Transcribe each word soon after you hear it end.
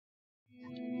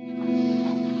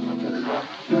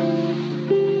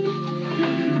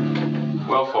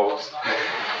folks.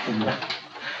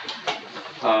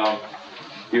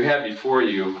 You have before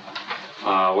you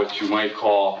what you might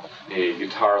call a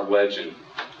guitar legend.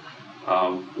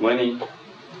 Lenny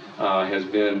has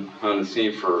been on the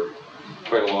scene for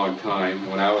quite a long time.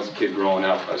 When I was a kid growing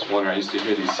up, I was wondering, I used to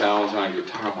hear these sounds on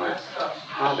guitar. I'm like,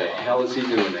 how the hell is he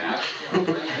doing that?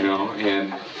 You know,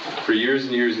 and for years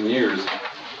and years and years,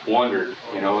 wondered,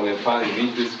 you know, and then finally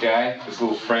meet this guy, this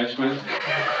little Frenchman,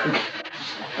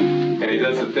 and he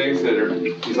does the things that are,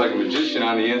 he's like a magician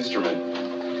on the instrument.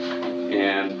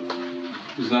 And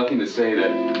there's nothing to say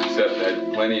that except that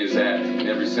Lenny is that, in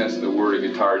every sense of the word, a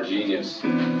guitar genius.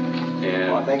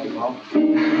 And well, thank you, Paul.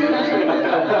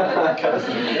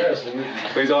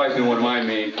 But he's always been one of my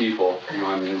main people, you know,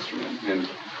 on the instrument, and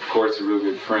of course a real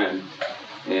good friend.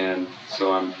 And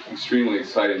so I'm extremely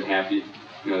excited and happy,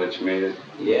 you know, that you made it.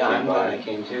 Yeah, I'm glad I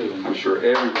came too. I'm sure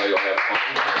everybody will have fun.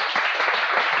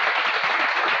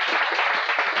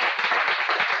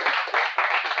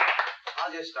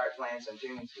 I'll just start playing some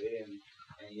tunes for you, and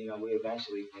you know, we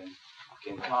eventually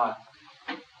can talk.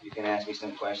 You can ask me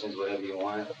some questions, whatever you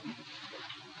want.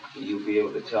 You'll be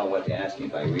able to tell what to ask me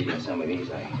by reading some of these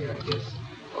I hear, I guess,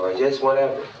 or just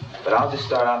whatever. But I'll just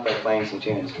start off by playing some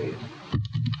tunes for you.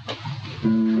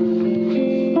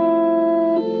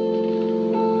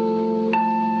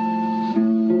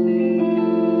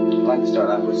 I'd like to start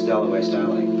off with Stella by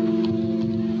Starlight.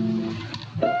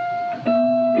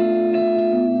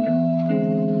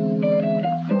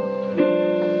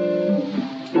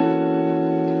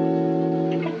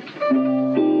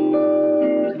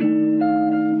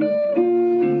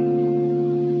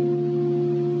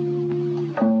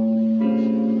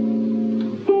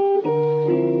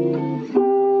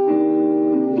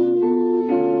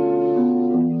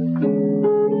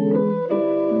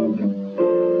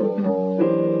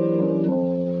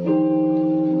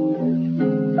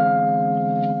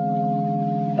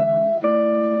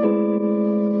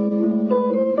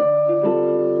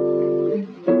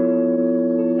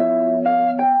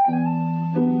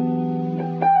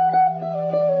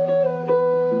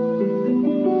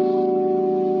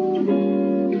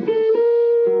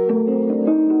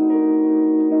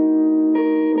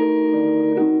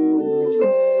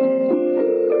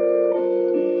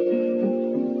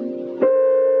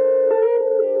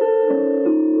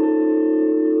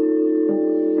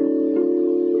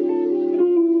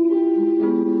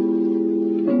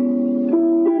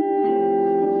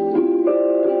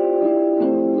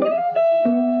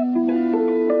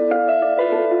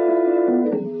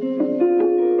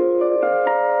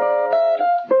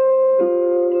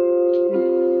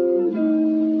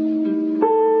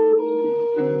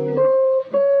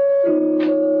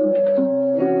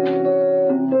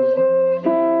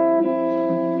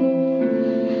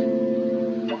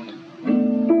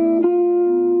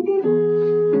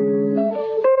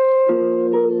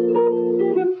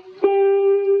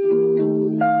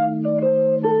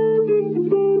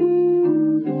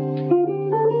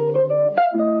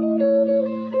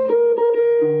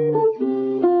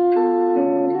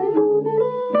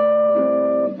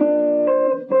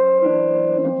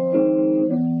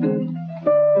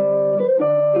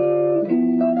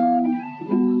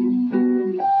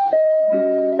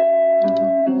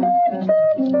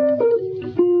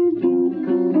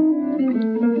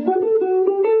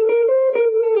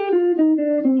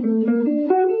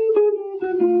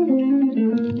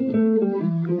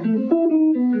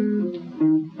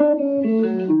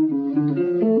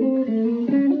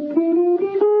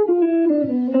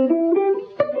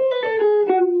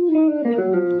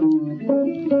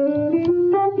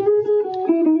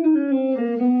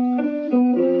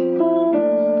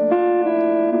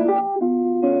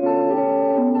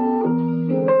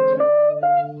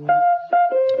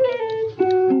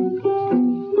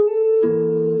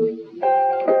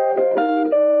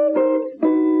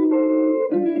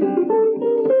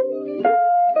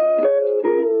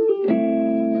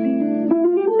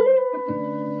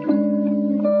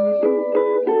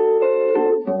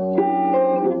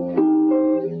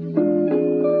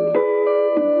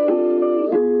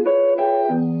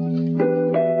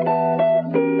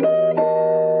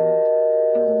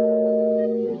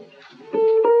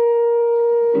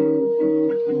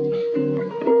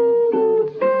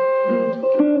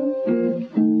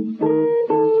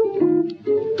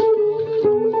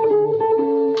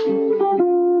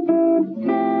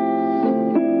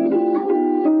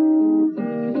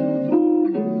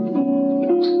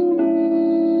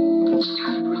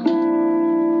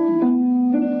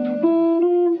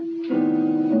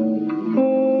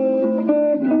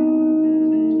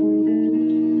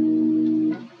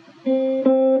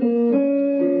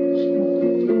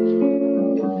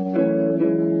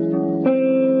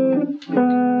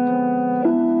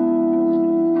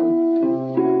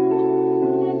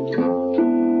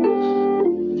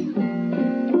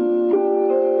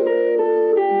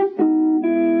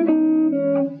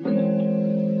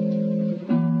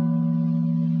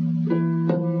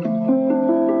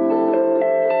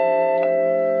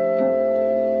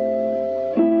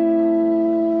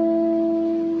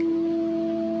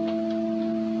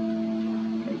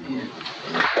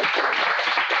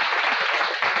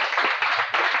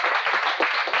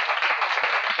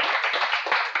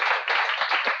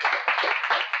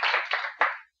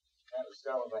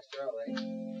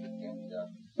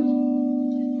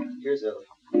 Here's a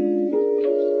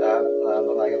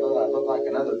look like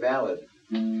another ballad.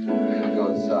 It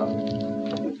goes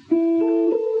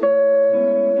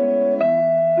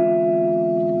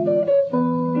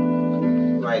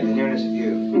right. The nearness of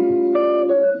you.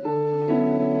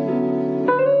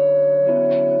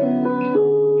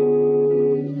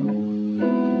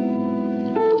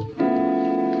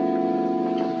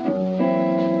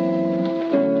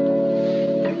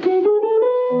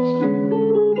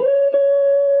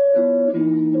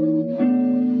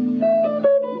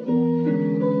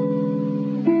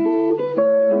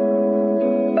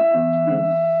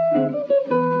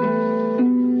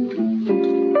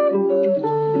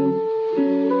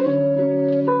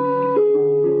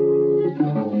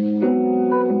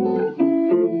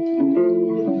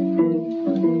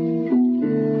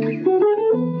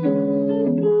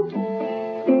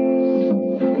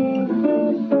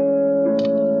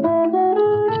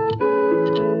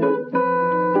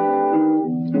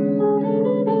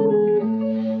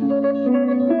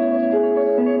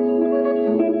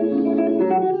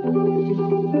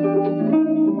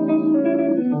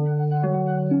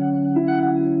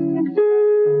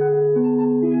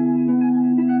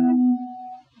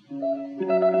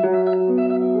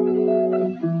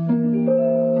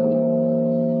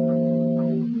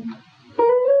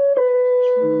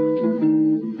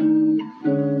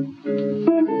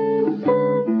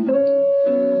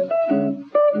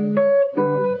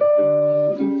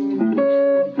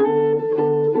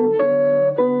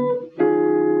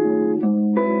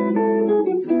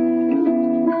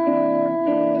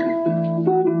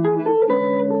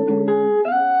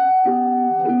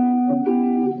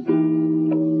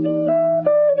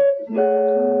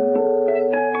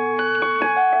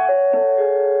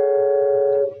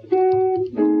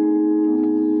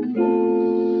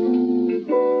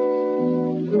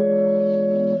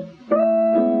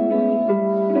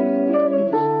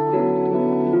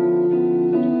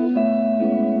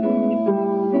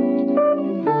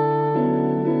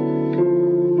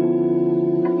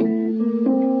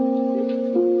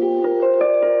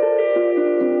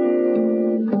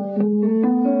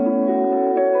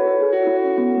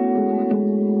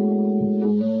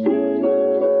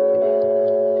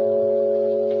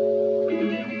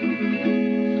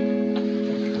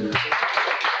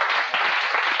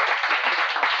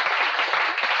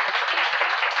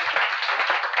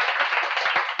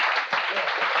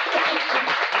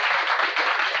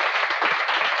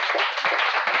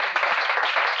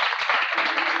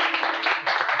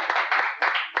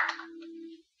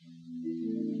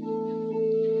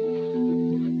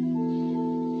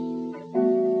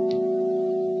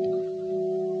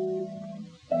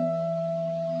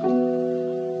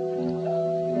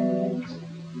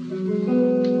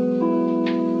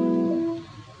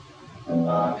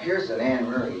 Here's an Anne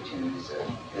Murray tune.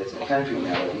 It's a country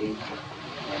melody,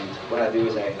 and what I do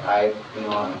is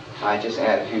I just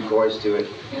add a few chords to it,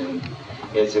 and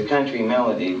it's a country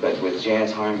melody but with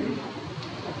jazz harmony.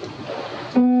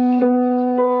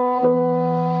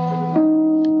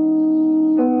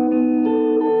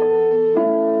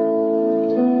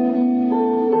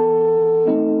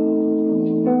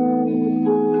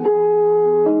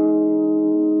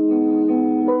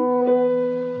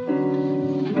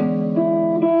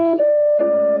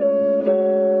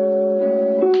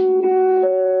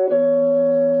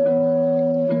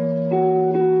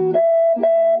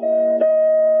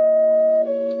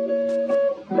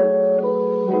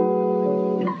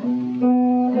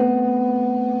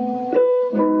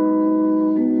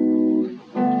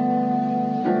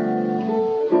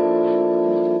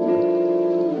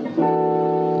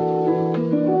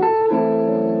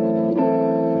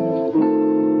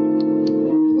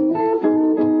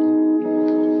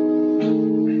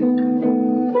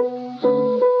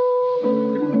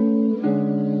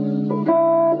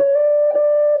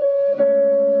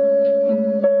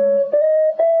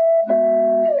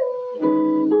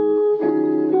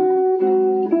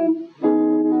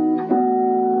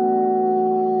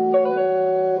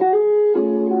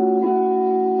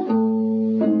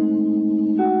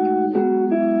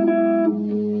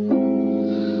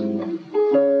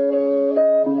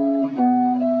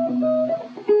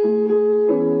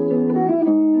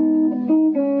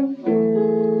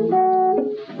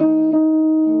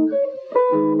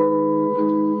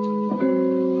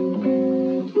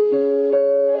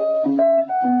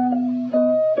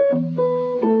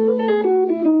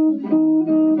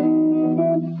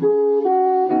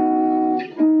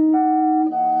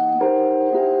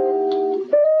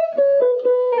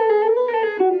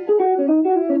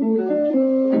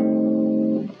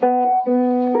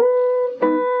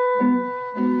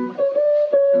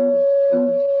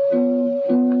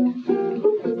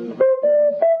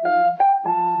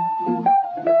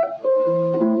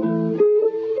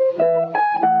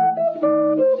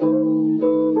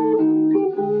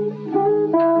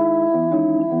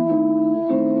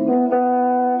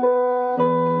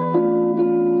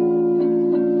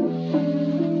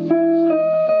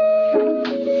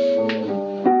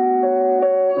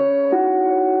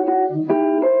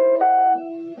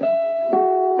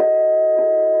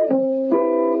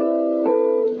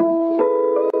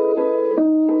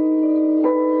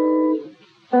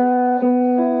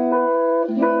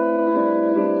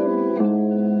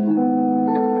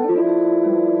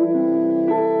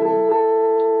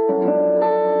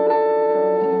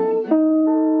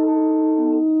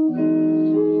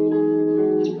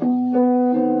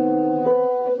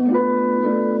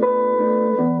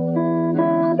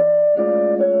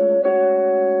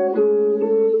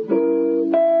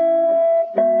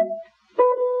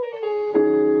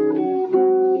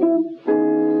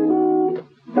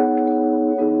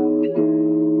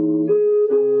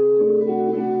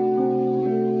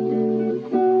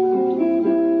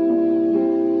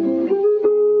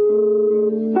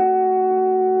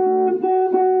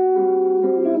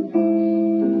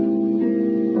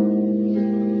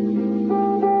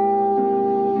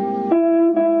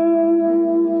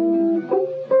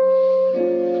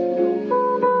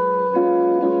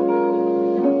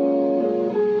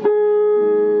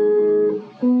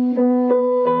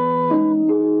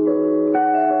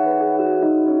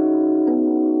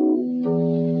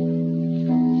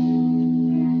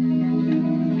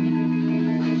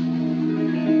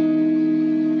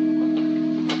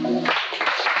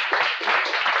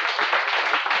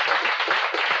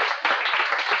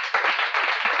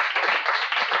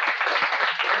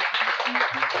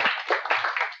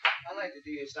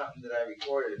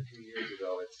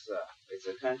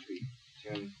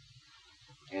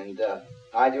 And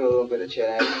I do a little bit of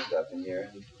Chet Atkins stuff in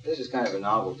here. This is kind of a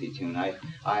novelty tune.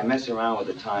 I mess around with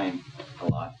the time a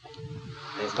lot.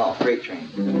 And it's called Freight Train.